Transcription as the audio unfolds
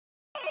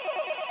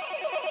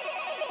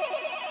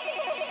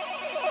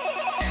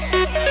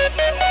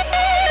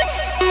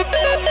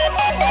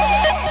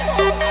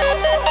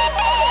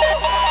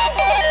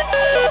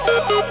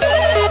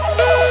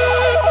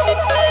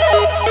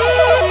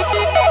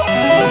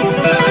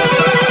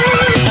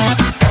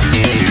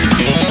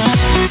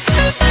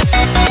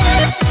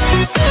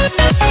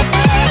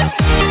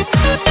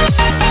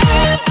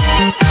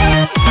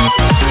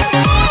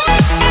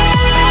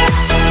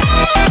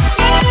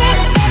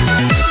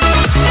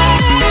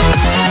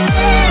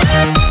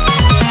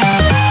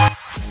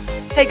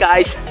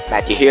guys,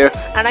 Matthew here,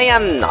 and I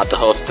am not the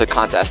host of the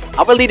contest.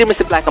 Our leader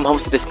MrBlackM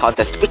hosted this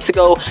contest weeks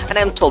ago, and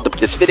I am told to put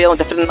this video and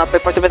definitely not by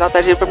person without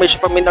that information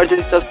from me, nor is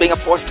this just being a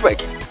forced trick.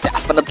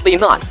 Definitely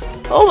not.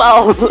 Oh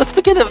well, let's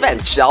begin the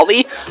event, shall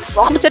we?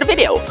 Welcome to the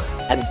video,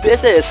 and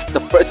this is the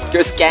first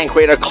Curse Gang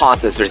Creator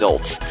Contest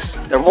results.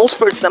 The rules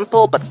were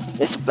simple, but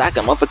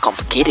MrBlackM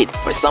overcomplicated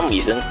for some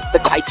reason. The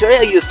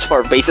criteria used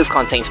for races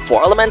contains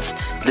 4 elements: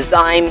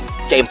 design,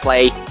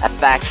 gameplay,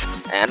 effects,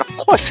 and of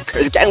course,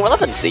 Curse Gang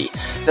relevancy.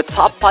 The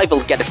top 5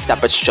 will get a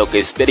separate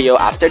showcase video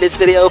after this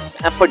video,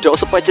 and for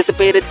those who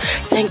participated,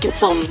 thank you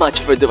so much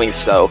for doing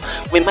so.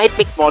 We might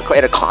make more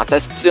creator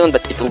contests soon,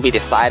 but it will be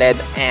decided,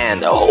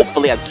 and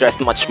hopefully address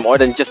much more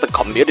than just a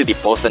community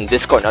post and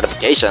Discord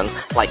notification.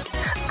 Like,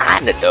 I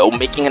don't know,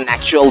 making an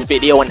actual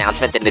video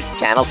announcement in this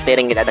channel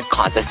stating that the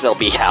contest will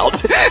be held.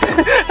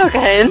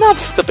 Okay, enough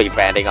stupid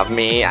branding of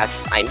me,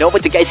 as I know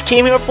what you guys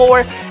came here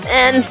for,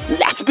 and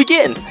let's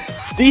begin!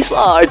 These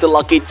are the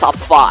lucky top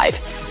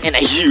 5, and a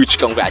huge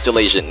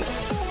congratulations!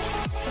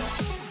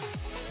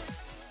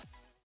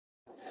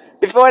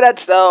 Before that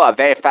though, a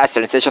very fast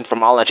transition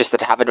from all entries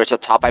that haven't reached the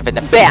top 5 and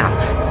then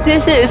BAM!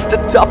 This is the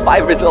top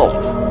 5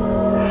 results!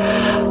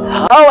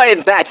 Oh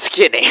wait, that's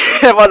kidding.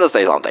 I want to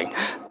say something.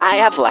 I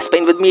have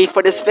LesPain with me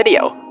for this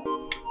video.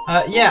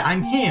 Yeah,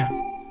 I'm here.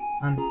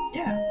 And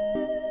yeah,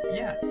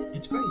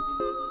 it's great.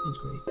 It's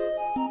great.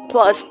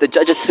 Plus, the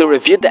judges who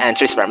reviewed the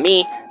entries were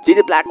me,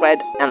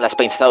 GDBlackRed, and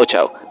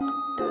LesPainSaucho.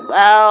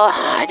 Well,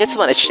 I just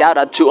want to shout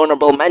out 2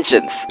 honorable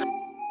mentions.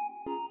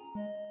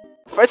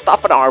 First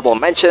off on honorable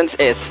mentions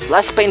is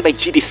LesPain by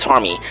GD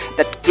Stormy,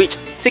 that reached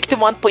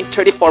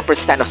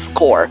 61.34% of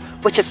score,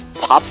 which is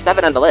top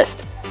 7 on the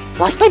list.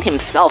 LesPain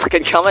himself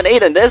can come an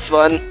 8 in this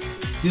one.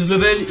 This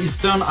level is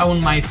turned on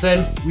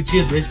myself, which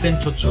is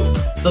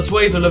LesPainSaucho. That's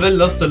why the level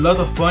lost a lot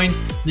of points,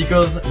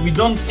 because we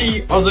don't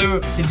see other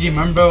CG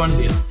member on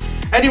this.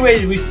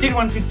 Anyway, we still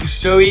wanted to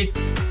show it,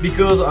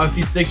 because of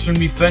its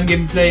extremely fun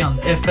gameplay and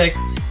effect.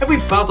 Every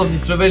part of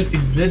this level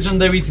feels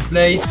legendary to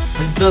play,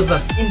 and it does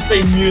that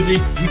insane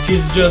music, which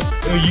is just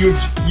a huge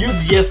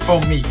yes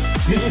for me.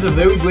 You did a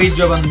very great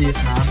job on this,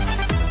 man.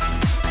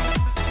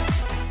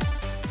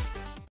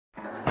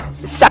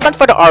 Second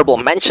for the honorable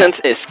mentions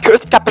is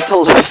Curse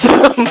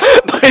Capitalism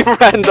by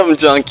Random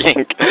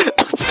Junking,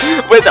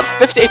 with a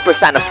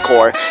 58% of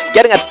score,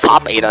 getting a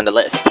top 8 on the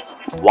list.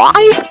 Why?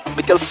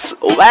 Because,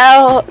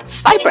 well,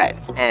 Cypred,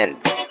 and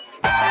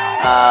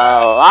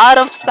a lot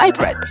of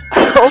Cypred.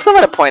 I also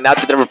want to point out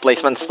that the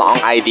replacement song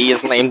ID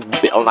is named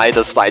Bill Nye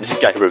the Side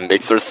Sky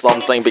Remix or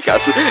something,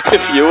 because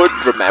if you would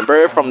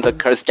remember from the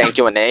Curse Gang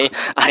Q&A,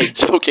 I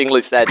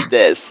jokingly said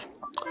this.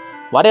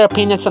 What are your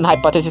opinions and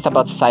hypotheses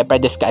about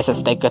Cypred disguised as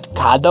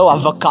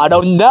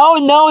avocado?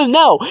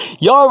 No!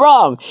 You're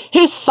wrong!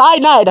 He's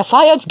Cyanide, a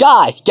science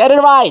guy! Get it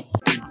right!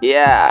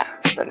 Yeah,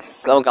 that's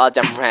so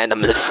goddamn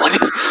randomly funny.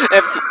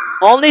 If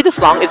only the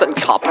song isn't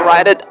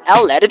copyrighted,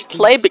 I'll let it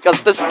play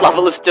because this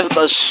level is just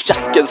a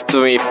chef's kiss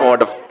to me for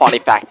the funny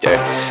factor.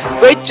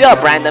 Great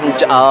job, Random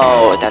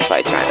Oh, that's why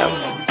it's random.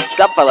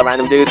 Sup, fellow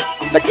random dude.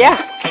 But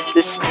yeah,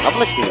 this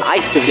level is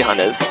nice to be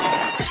honest.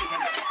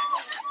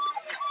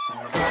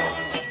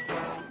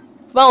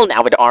 Well,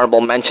 now with the honorable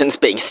mentions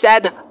being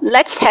said,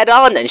 let's head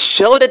on and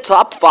show the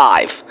top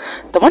 5.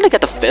 The one that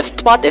got the 5th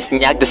spot is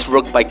Nyag this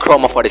Rook by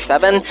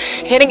Chroma47,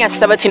 hitting at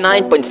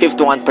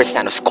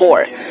 79.51% of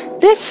score.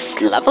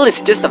 This level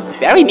is just a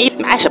very neat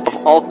mashup of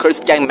all Curse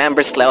Gang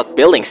members' layout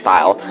building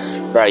style.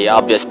 Very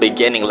obvious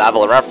beginning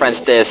level reference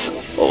this.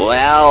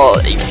 Well,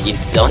 if you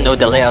don't know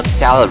the layout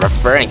style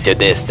referring to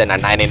this, then a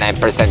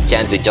 99%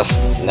 chance you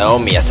just know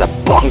me as a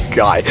bunk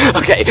guy.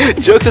 Okay,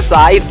 jokes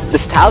aside, the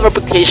style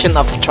replication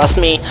of Trust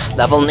Me,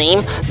 level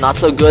name, not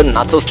so good,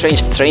 not so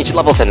strange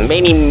levels, and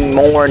many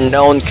more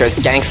known Curse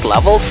Gangs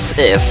levels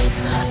is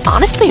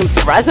honestly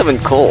impressive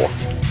and cool.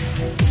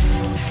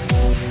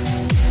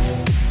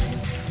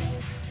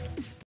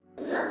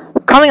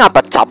 Coming up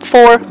at top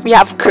 4, we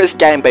have Curse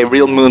Gang by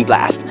Real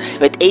Moonblast,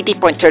 with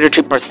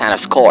 80.33% of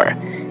score.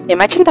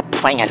 Imagine that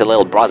playing as a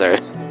little brother.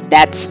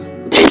 That's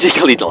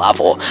basically the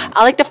level.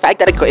 I like the fact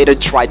that the creator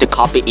tried to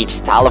copy each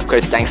style of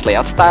Curse Gang's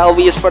layout style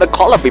we used for the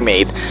collab we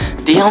made.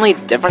 The only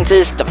difference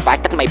is the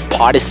fact that my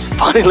part is,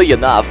 funnily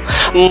enough,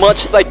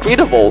 much like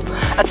readable.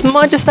 As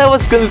much as I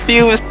was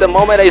confused, the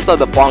moment I saw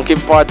the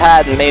bonking part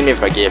had made me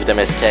forgive the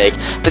mistake.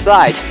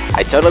 Besides,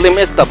 I totally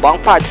missed the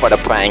bonk part for the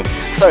prank.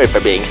 Sorry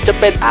for being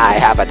stupid, I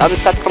have it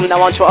unset from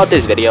now on throughout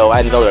this video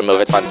and will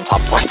remove it when the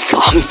top point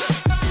comes.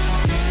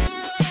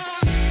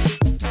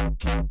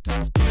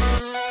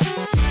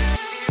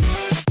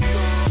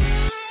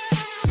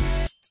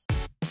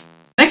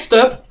 Next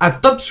up,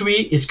 at top 3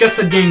 is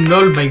Curse Gang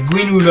LOL by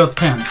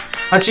GreenRuler10.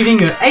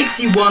 Achieving a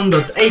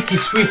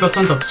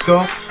 81.83% of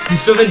score,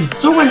 this level is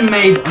so well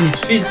made and it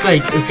feels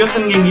like a Curse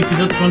Gang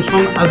episode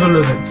transformed as a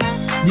level.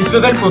 This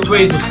level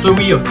portrays the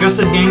story of Curse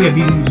Gang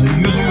having the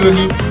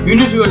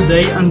unusual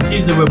day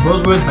until they were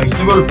bothered by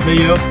several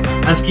players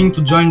asking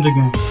to join the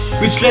gang,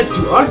 which led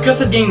to all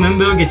Curse Gang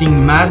members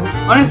getting mad.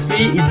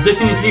 Honestly, it's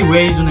definitely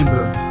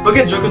reasonable.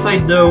 Okay, joke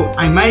aside though,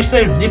 I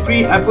myself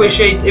deeply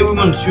appreciate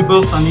everyone's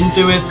support and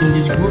interest in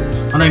this group,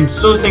 and I'm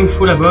so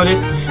thankful about it.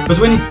 But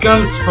when it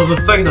comes for the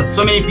fact that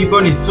so many people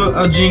is so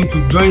urging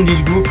to join this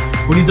group,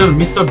 little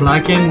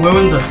MrBlackM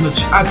wasn't that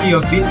much happy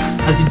of it,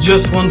 as he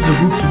just wants the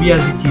group to be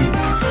as it is.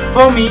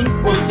 For me,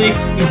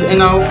 06 is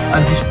enough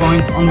at this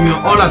point, and we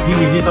are all happy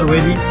with it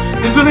already.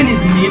 This level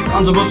is neat,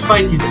 and the boss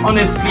fight is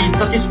honestly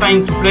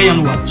satisfying to play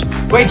and watch.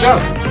 Great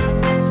job!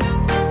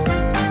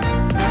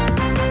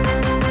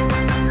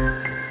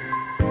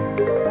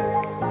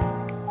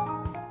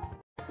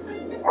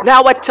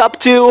 Now at top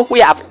 2, we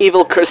have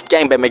Evil Cursed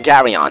Gang by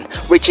Megarion,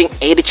 reaching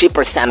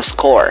 83%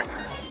 score.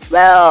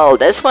 Well,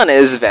 this one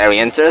is very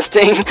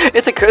interesting.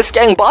 It's a Cursed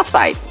Gang boss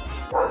fight.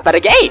 But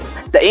again,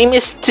 the aim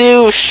is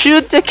to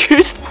shoot the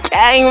Cursed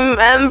Gang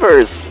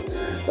members.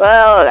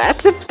 Well,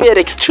 that's a bit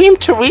extreme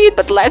to read,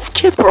 but let's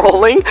keep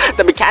rolling.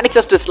 The mechanics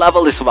of this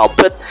level is well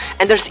put,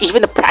 and there's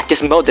even a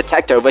practice mode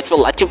detector which will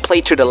let you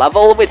play through the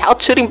level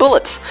without shooting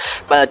bullets.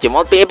 But you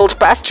won't be able to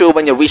pass through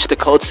when you reach the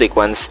code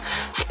sequence.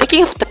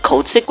 Speaking of the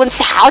code sequence,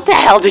 how the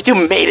hell did you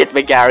made it,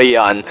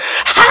 Megarion?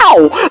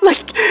 How?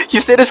 Like,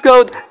 you say this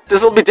code,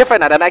 this will be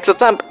different at the next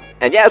attempt.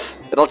 And yes,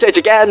 it'll change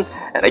again,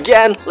 and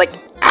again, like,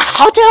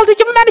 how the hell did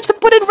you manage to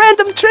put in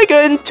random trigger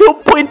in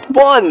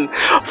 2.1?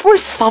 For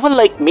someone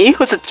like me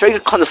who's a trigger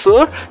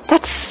connoisseur,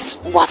 that's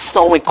what's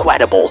so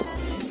incredible.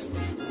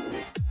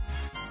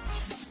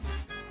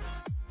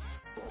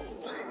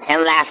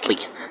 And lastly,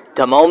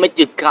 the moment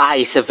you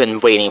guys have been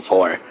waiting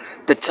for.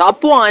 The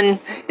top 1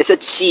 is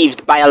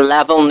achieved by a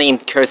level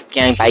named Cursed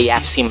Gang by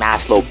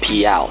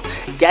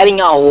FCGCC,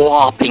 getting a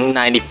whopping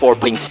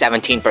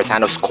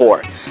 94.17% of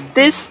score.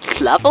 This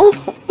level,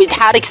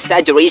 without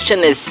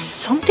exaggeration, is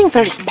something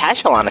very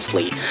special,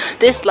 honestly.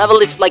 This level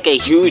is like a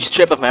huge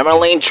strip of memory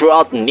lane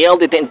throughout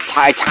nearly the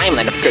entire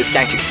timeline of Cursed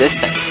Gang's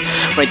existence.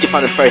 Range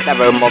from the first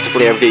ever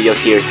multiplayer video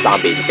series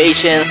Zombie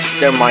Invasion,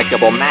 the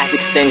remarkable mass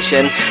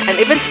extinction, and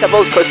even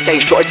several Cursed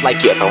Gang shorts like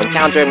UFO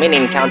Encounter, Mini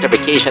Encounter,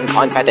 Vacation,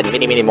 Confed, and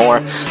many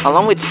more,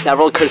 along with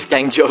several Cursed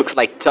Gang jokes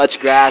like Touch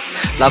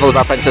Grass, level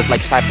references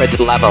like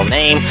Cypher's level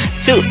name,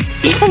 to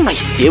even my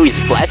series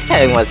Blessed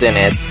Gang was in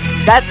it.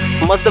 That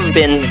must have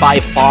been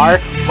by far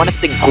one of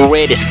the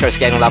greatest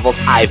Cursed Gang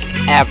levels I've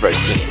ever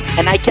seen,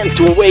 and I can't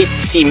wait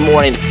to see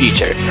more in the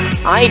future.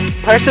 I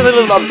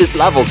personally love this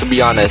level, to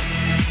be honest.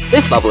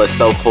 This level is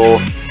so cool.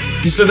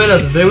 This level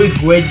has very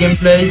great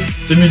gameplay,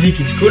 the music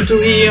is cool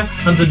to hear,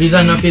 and the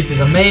design of it is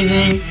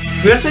amazing.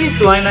 We also need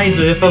to highlight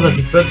the effort that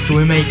it puts to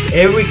remake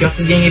every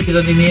Cursed Gang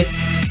episode in it.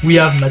 We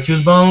have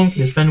Matthew's bonk,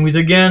 LesPainSaucho with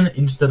a gun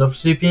instead of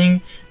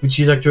sleeping, which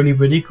is actually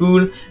pretty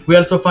cool. We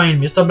also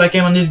find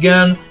MrBlackM on his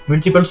gun,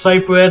 multiple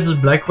Cypreds,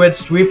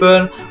 BlackRed's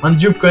triple, and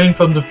dupe coming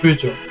from the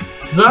future.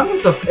 The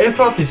amount of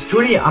effort is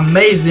truly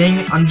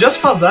amazing, and just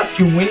for that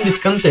you win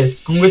this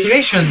contest.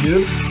 Congratulations,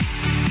 dude!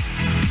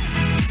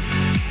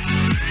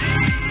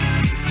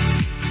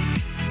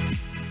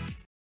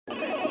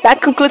 That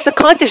concludes the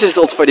contest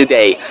results for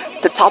today.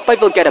 The top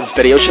 5 will get a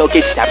video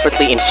showcase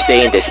separately each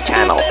day in this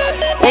channel.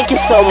 Thank you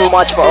so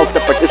much for all of the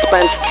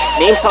participants.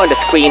 Names are on the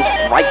screen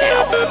right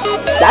now.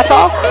 That's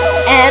all,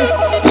 and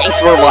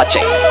thanks for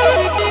watching.